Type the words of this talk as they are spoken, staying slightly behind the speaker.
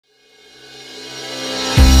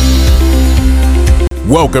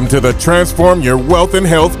Welcome to the Transform Your Wealth and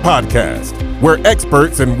Health podcast, where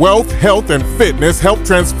experts in wealth, health, and fitness help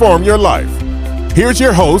transform your life. Here's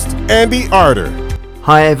your host, Andy Arter.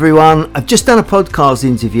 Hi everyone, I've just done a podcast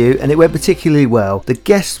interview and it went particularly well. The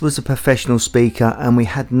guest was a professional speaker and we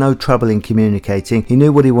had no trouble in communicating. He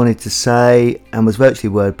knew what he wanted to say and was virtually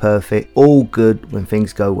word perfect. All good when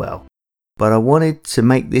things go well. But I wanted to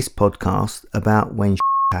make this podcast about when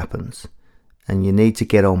happens and you need to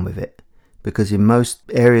get on with it. Because in most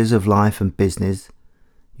areas of life and business,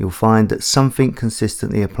 you'll find that something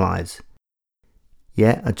consistently applies.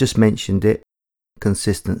 Yeah, I just mentioned it,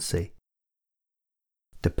 consistency.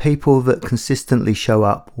 The people that consistently show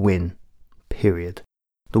up win, period.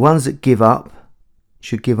 The ones that give up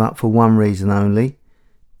should give up for one reason only,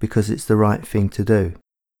 because it's the right thing to do.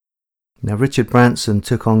 Now, Richard Branson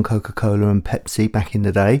took on Coca-Cola and Pepsi back in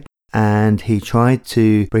the day, and he tried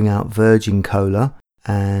to bring out Virgin Cola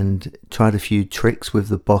and tried a few tricks with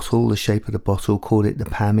the bottle, the shape of the bottle, called it the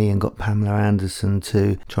Pammy, and got Pamela Anderson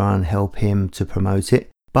to try and help him to promote it.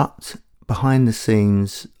 But behind the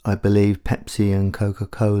scenes, I believe Pepsi and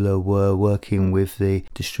Coca-Cola were working with the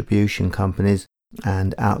distribution companies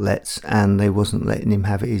and outlets, and they wasn't letting him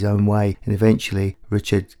have it his own way. And eventually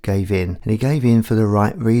Richard gave in, and he gave in for the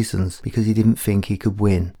right reasons, because he didn't think he could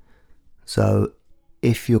win. So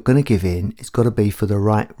if you're going to give in, it's got to be for the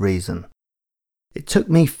right reason. It took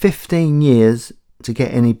me 15 years to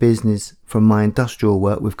get any business from my industrial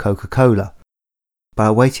work with Coca-Cola, but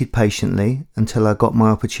I waited patiently until I got my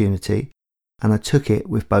opportunity, and I took it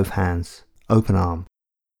with both hands, open arm.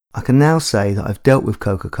 I can now say that I've dealt with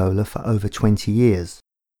Coca-Cola for over 20 years.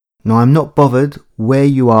 Now, I'm not bothered where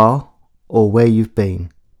you are or where you've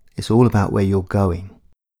been. It's all about where you're going.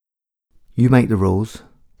 You make the rules.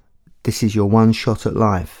 This is your one shot at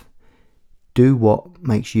life. Do what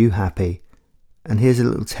makes you happy. And here's a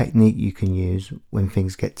little technique you can use when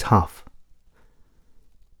things get tough.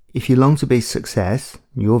 If you long to be success,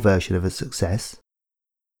 your version of a success,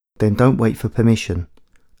 then don't wait for permission.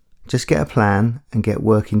 Just get a plan and get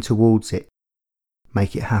working towards it.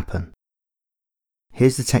 Make it happen.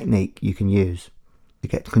 Here's the technique you can use to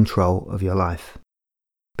get control of your life.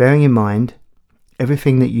 Bearing in mind,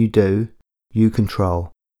 everything that you do, you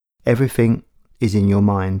control. Everything is in your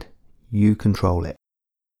mind. You control it.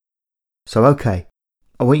 So okay,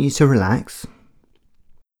 I want you to relax,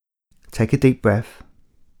 take a deep breath,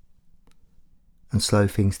 and slow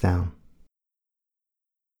things down.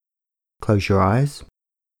 Close your eyes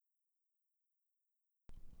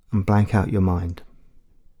and blank out your mind.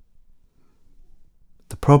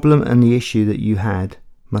 The problem and the issue that you had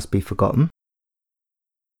must be forgotten,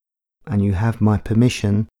 and you have my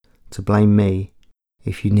permission to blame me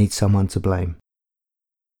if you need someone to blame.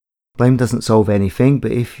 Blame doesn't solve anything,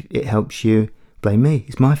 but if it helps you, blame me.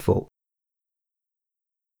 It's my fault.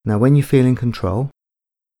 Now, when you feel in control,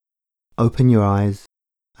 open your eyes,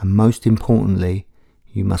 and most importantly,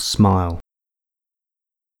 you must smile.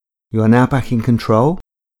 You are now back in control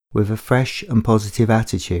with a fresh and positive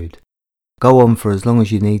attitude. Go on for as long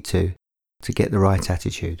as you need to get the right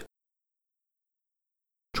attitude.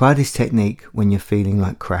 Try this technique when you're feeling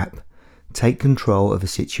like crap. Take control of a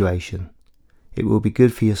situation. It will be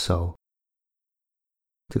good for your soul.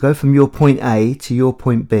 To go from your point A to your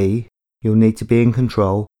point B, you'll need to be in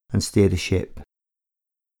control and steer the ship.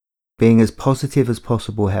 Being as positive as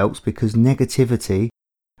possible helps, because negativity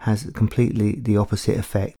has completely the opposite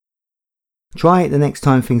effect. Try it the next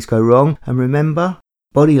time things go wrong, and remember,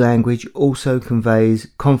 body language also conveys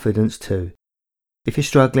confidence too. If you're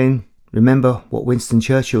struggling, remember what Winston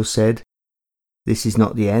Churchill said: this is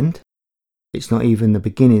not the end. It's not even the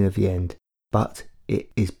beginning of the end. But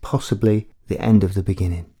it is possibly the end of the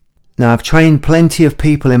beginning. Now, I've trained plenty of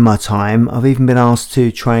people in my time. I've even been asked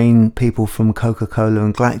to train people from Coca-Cola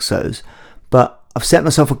and Glaxo's. But I've set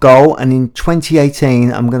myself a goal, and in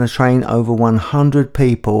 2018, I'm going to train over 100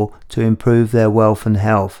 people to improve their wealth and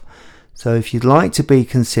health. So if you'd like to be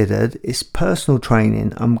considered, it's personal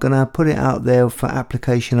training. I'm going to put it out there for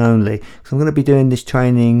application only, because I'm going to be doing this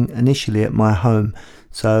training initially at my home.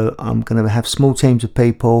 So I'm going to have small teams of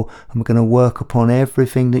people, and we're going to work upon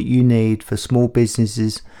everything that you need for small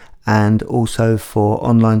businesses and also for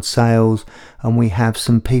online sales. And we have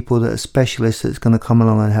some people that are specialists that's going to come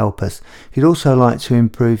along and help us. If you'd also like to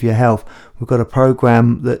improve your health, we've got a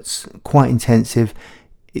program that's quite intensive.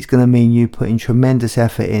 It's going to mean you putting tremendous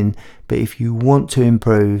effort in, but if you want to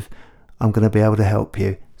improve, I'm going to be able to help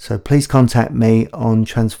you. So please contact me on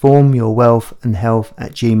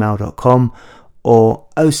transformyourwealthandhealth@gmail.com or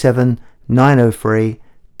 07903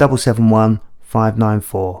 771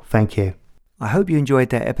 594. Thank you. I hope you enjoyed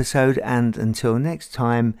that episode, and until next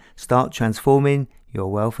time, start transforming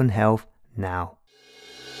your wealth and health now.